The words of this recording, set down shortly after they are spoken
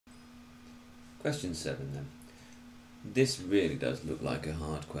Question 7 then. This really does look like a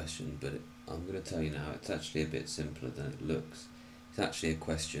hard question, but I'm going to tell you now, it's actually a bit simpler than it looks. It's actually a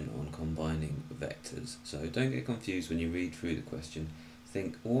question on combining vectors. So don't get confused when you read through the question.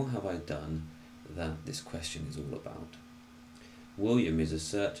 Think, what have I done that this question is all about? William is a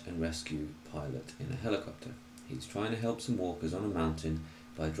search and rescue pilot in a helicopter. He's trying to help some walkers on a mountain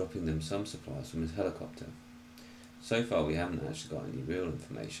by dropping them some supplies from his helicopter. So far we haven't actually got any real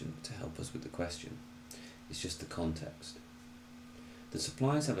information to help us with the question. It's just the context. The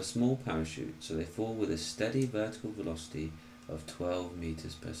supplies have a small parachute, so they fall with a steady vertical velocity of 12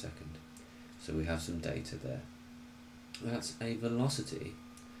 meters per second. So we have some data there. That's a velocity.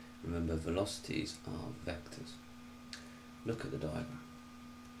 Remember, velocities are vectors. Look at the diagram.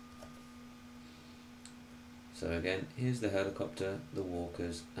 So again, here's the helicopter, the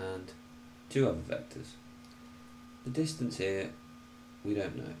walkers, and two other vectors. The distance here, we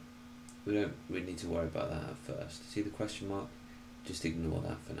don't know. We don't really need to worry about that at first. See the question mark? Just ignore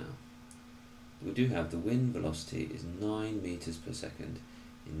that for now. We do have the wind velocity is 9 meters per second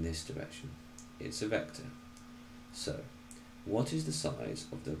in this direction. It's a vector. So, what is the size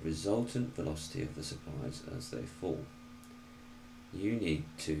of the resultant velocity of the supplies as they fall? You need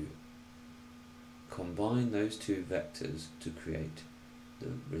to combine those two vectors to create the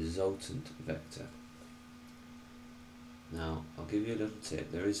resultant vector. Now, I'll give you a little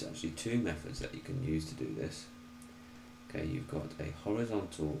tip. There is actually two methods that you can use to do this. Okay, you've got a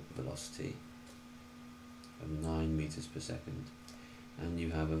horizontal velocity of 9 meters per second, and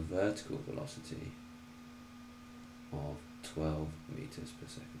you have a vertical velocity of 12 meters per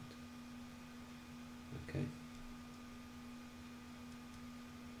second. Okay.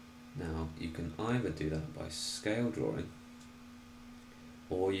 Now, you can either do that by scale drawing,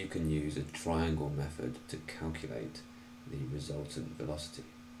 or you can use a triangle method to calculate the resultant velocity.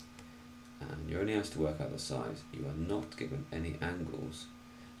 And you're only asked to work out the size. You are not given any angles,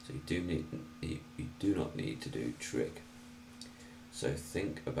 so you do not need to do trig. So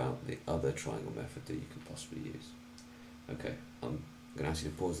think about the other triangle method that you can possibly use. Okay, I'm going to ask you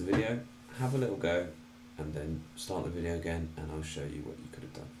to pause the video, have a little go, and then start the video again, and I'll show you what you could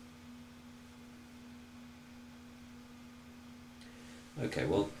have done. Okay,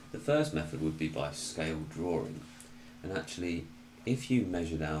 well, the first method would be by scale drawing. And actually, if you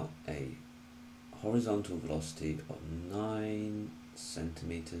measured out a horizontal velocity of 9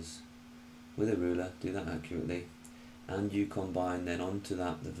 centimeters with a ruler, do that accurately, and you combine then onto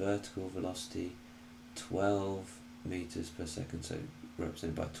that the vertical velocity 12 meters per second, so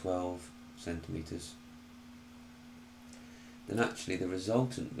represented by 12 centimeters, then actually the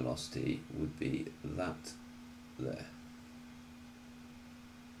resultant velocity would be that there.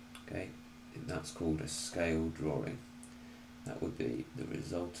 Okay, and that's called a scale drawing. That would be the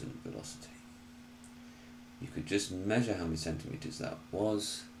resultant velocity. You could just measure how many centimeters that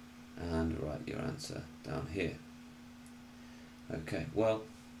was and write your answer down here. Okay, well,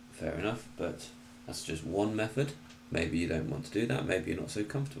 fair enough, but that's just one method. Maybe you don't want to do that, maybe you're not so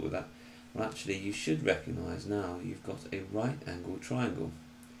comfortable with that. Well, actually, you should recognise now you've got a right angle triangle,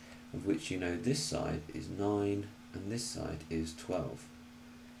 of which you know this side is 9 and this side is 12.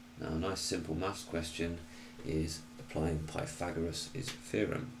 Now, a nice simple maths question is applying Pythagoras'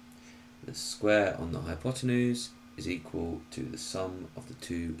 theorem. The square on the hypotenuse is equal to the sum of the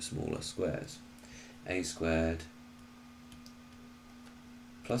two smaller squares. A squared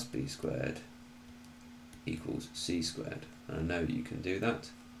plus b squared equals c squared. And I know you can do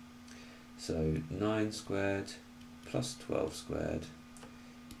that. So 9 squared plus 12 squared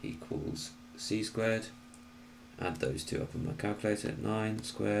equals c squared. Add those two up in my calculator. 9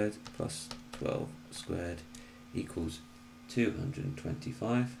 squared plus 12 squared equals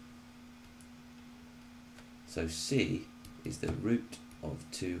 225. So c is the root of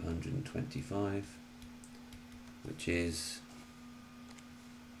 225, which is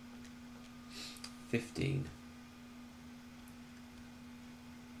 15.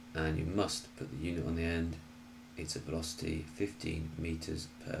 And you must put the unit on the end. It's a velocity 15 meters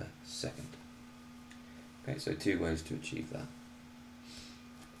per second. Okay, so two ways to achieve that.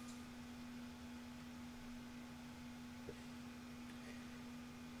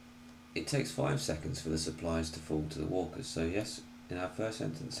 It takes 5 seconds for the supplies to fall to the walkers. So yes, in our first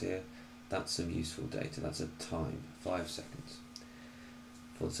sentence here, that's some useful data. That's a time, 5 seconds,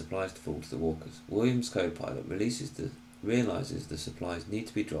 for the supplies to fall to the walkers. William's co-pilot realises the supplies need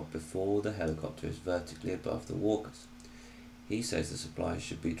to be dropped before the helicopter is vertically above the walkers. He says the supplies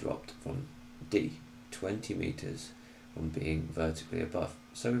should be dropped from D, 20 meters from being vertically above.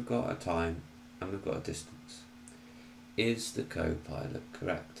 So we've got a time and we've got a distance. Is the co-pilot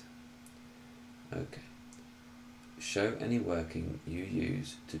correct? Okay. Show any working you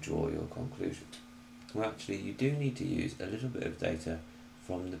use to draw your conclusion. Well, actually, you do need to use a little bit of data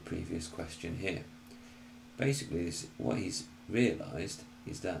from the previous question here. Basically, what he's realised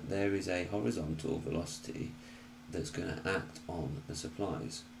is that there is a horizontal velocity that's going to act on the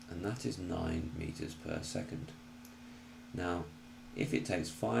supplies, and that is 9 meters per second. Now, if it takes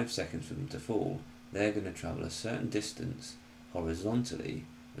 5 seconds for them to fall, they're going to travel a certain distance horizontally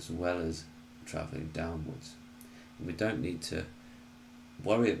as well as travelling downwards. And we don't need to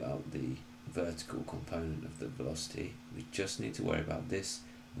worry about the vertical component of the velocity, we just need to worry about this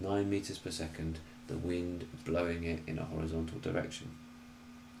 9 meters per second, the wind blowing it in a horizontal direction.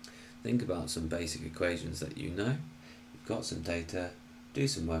 Think about some basic equations that you know, you've got some data, do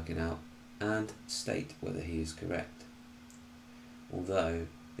some working out, and state whether he is correct. Although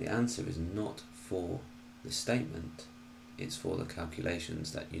the answer is not for the statement, it's for the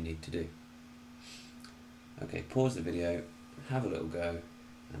calculations that you need to do. Okay, pause the video, have a little go,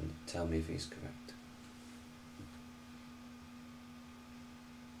 and tell me if he's correct.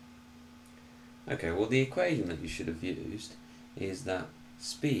 Okay, well, the equation that you should have used is that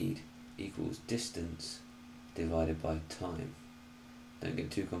speed equals distance divided by time. Don't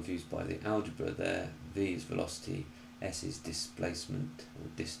get too confused by the algebra there. V is velocity, S is displacement or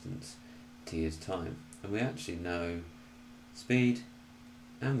distance, T is time. And we actually know speed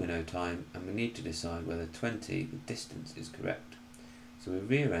and we know time, and we need to decide whether 20, the distance, is correct. So we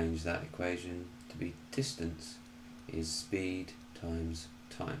rearrange that equation to be distance is speed times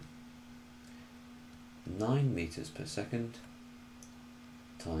time. 9 meters per second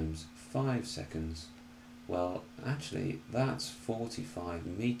times 5 seconds, well, actually that's 45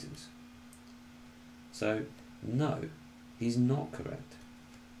 meters. So no, he's not correct.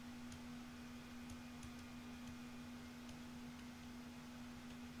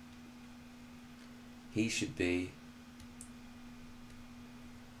 He should be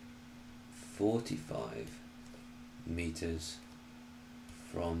 45 meters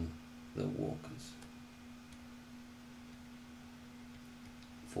from the walkers.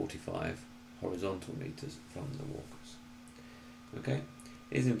 45 horizontal meters from the walkers. Okay,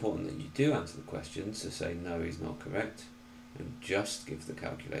 it is important that you do answer the question, so say no, he's not correct, and just give the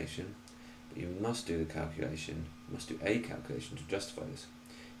calculation, but you must do the calculation, must do a calculation to justify this.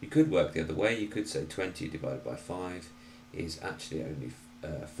 You could work the other way, you could say 20 divided by 5 is actually only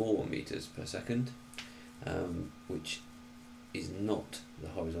 4 meters per second, which is not the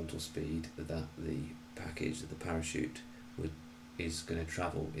horizontal speed that the package, the parachute, is going to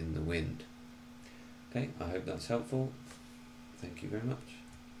travel in the wind. Okay, I hope that's helpful. Thank you very much.